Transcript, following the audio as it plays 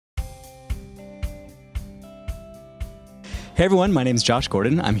Hey everyone, my name is Josh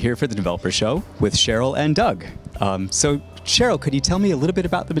Gordon. I'm here for the Developer Show with Sherol and Doug. So Sherol, could you tell me a little bit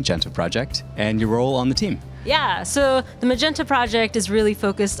about the Magento Project and your role on the team? Yeah, so the Magenta Project is really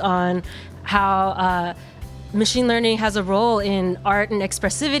focused on how machine learning has a role in art and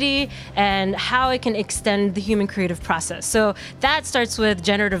expressivity and how it can extend the human creative process. So that starts with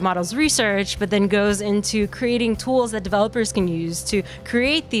generative models research, but then goes into creating tools that developers can use to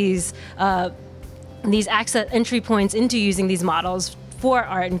create these access entry points into using these models for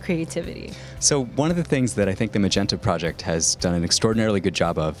art and creativity. So one of the things that I think the Magenta Project has done an extraordinarily good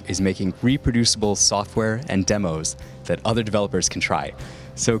job of is making reproducible software and demos that other developers can try.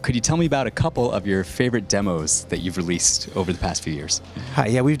 So could you tell me about a couple of your favorite demos that you've released over the past few years? Hi,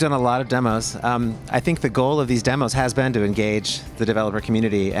 yeah, we've done a lot of demos. I think the goal of these demos has been to engage the developer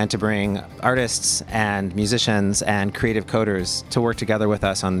community and to bring artists and musicians and creative coders to work together with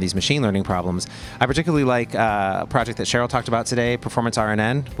us on these machine learning problems. I particularly like a project that Sherol talked about today, Performance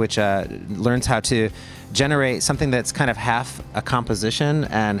RNN, which learns how to generate something that's kind of half a composition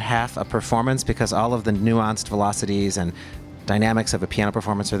and half a performance, because all of the nuanced velocities and dynamics of a piano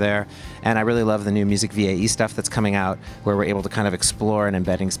performance are there. And I really love the new music VAE stuff that's coming out, where we're able to kind of explore an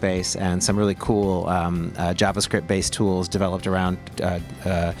embedding space and some really cool JavaScript-based tools developed around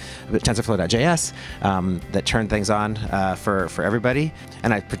TensorFlow.js that turn things on for everybody.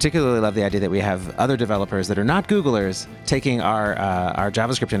 And I particularly love the idea that we have other developers that are not Googlers taking our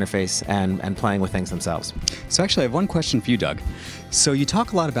JavaScript interface and playing with things themselves. So actually I have one question for you, Doug. So you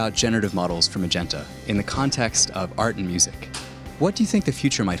talk a lot about generative models for Magenta in the context of art and music. What do you think the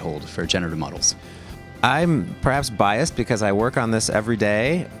future might hold for generative models? I'm perhaps biased because I work on this every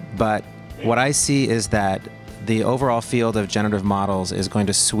day, but what I see is that the overall field of generative models is going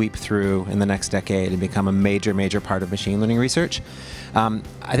to sweep through in the next decade and become a major, major part of machine learning research. I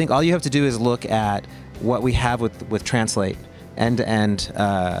think all you have to do is look at what we have with Translate, end-to-end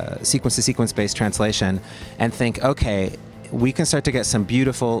sequence-to-sequence-based translation, and think, okay, we can start to get some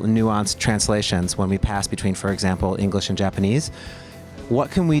beautiful, nuanced translations when we pass between, for example, English and Japanese.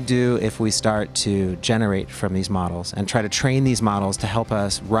 What can we do if we start to generate from these models and try to train these models to help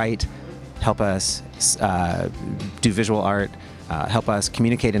us write, help us do visual art, help us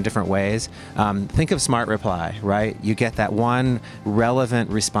communicate in different ways? Think of Smart Reply, right? You get that one relevant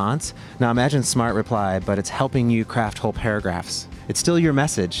response. Now imagine Smart Reply, but it's helping you craft whole paragraphs. It's still your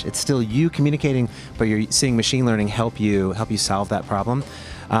message. It's still you communicating, but you're seeing machine learning help you solve that problem.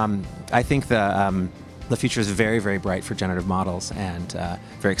 I think the future is very, very bright for generative models, and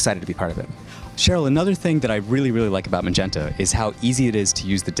very excited to be part of it. Sherol, another thing that I really, really like about Magenta is how easy it is to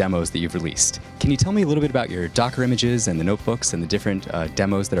use the demos that you've released. Can you tell me a little bit about your Docker images and the notebooks and the different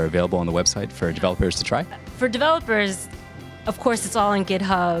demos that are available on the website for developers to try? For developers, of course, it's all on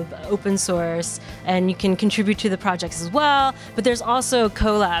GitHub, open source, and you can contribute to the projects as well. But there's also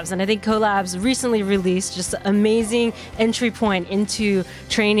Colabs, and I think Colabs recently released just an amazing entry point into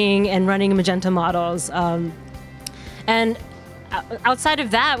training and running Magenta models. And outside of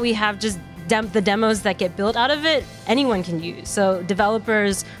that, we have just the demos that get built out of it, anyone can use. So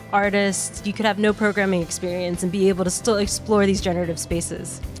developers, artists, you could have no programming experience and be able to still explore these generative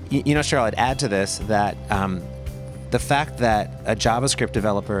spaces. You know, Sherol, I'd add to this that the fact that a JavaScript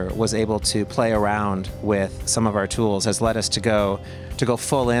developer was able to play around with some of our tools has led us to go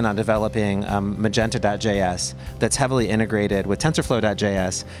full in on developing Magenta.js that's heavily integrated with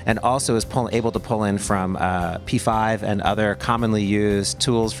TensorFlow.js, and also is able to pull in from P5 and other commonly used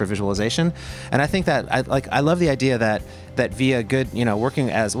tools for visualization. And I think that I love the idea that via good,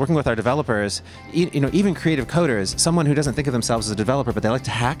 working with our developers, even creative coders, someone who doesn't think of themselves as a developer but they like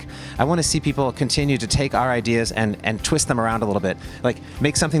to hack, I want to see people continue to take our ideas and twist them around a little bit, like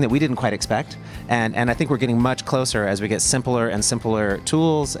make something that we didn't quite expect. And I think we're getting much closer as we get simpler and simpler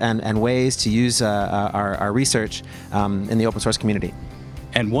tools and ways to use our research in the open source community.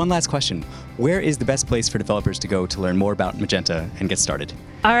 And one last question. Where is the best place for developers to go to learn more about Magenta and get started?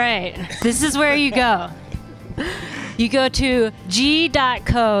 All right, this is where you go. You go to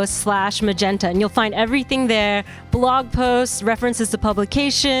g.co/Magenta, and you'll find everything there. Blog posts, references to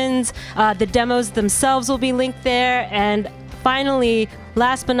publications, the demos themselves will be linked there, and finally,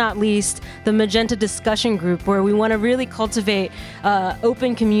 last but not least, the Magenta discussion group, where we want to really cultivate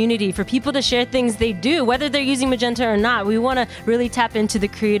open community for people to share things they do, whether they're using Magenta or not. We want to really tap into the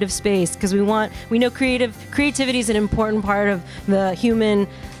creative space, because we know creativity is an important part of the human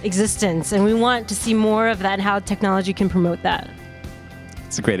existence, and we want to see more of that and how technology can promote that.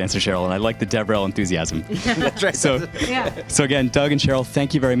 It's a great answer, Sherol, and I like the DevRel enthusiasm. That's right. So again, Doug and Sherol,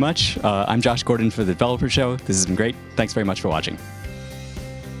 thank you very much. I'm Josh Gordon for the Developer Show. This has been great. Thanks very much for watching.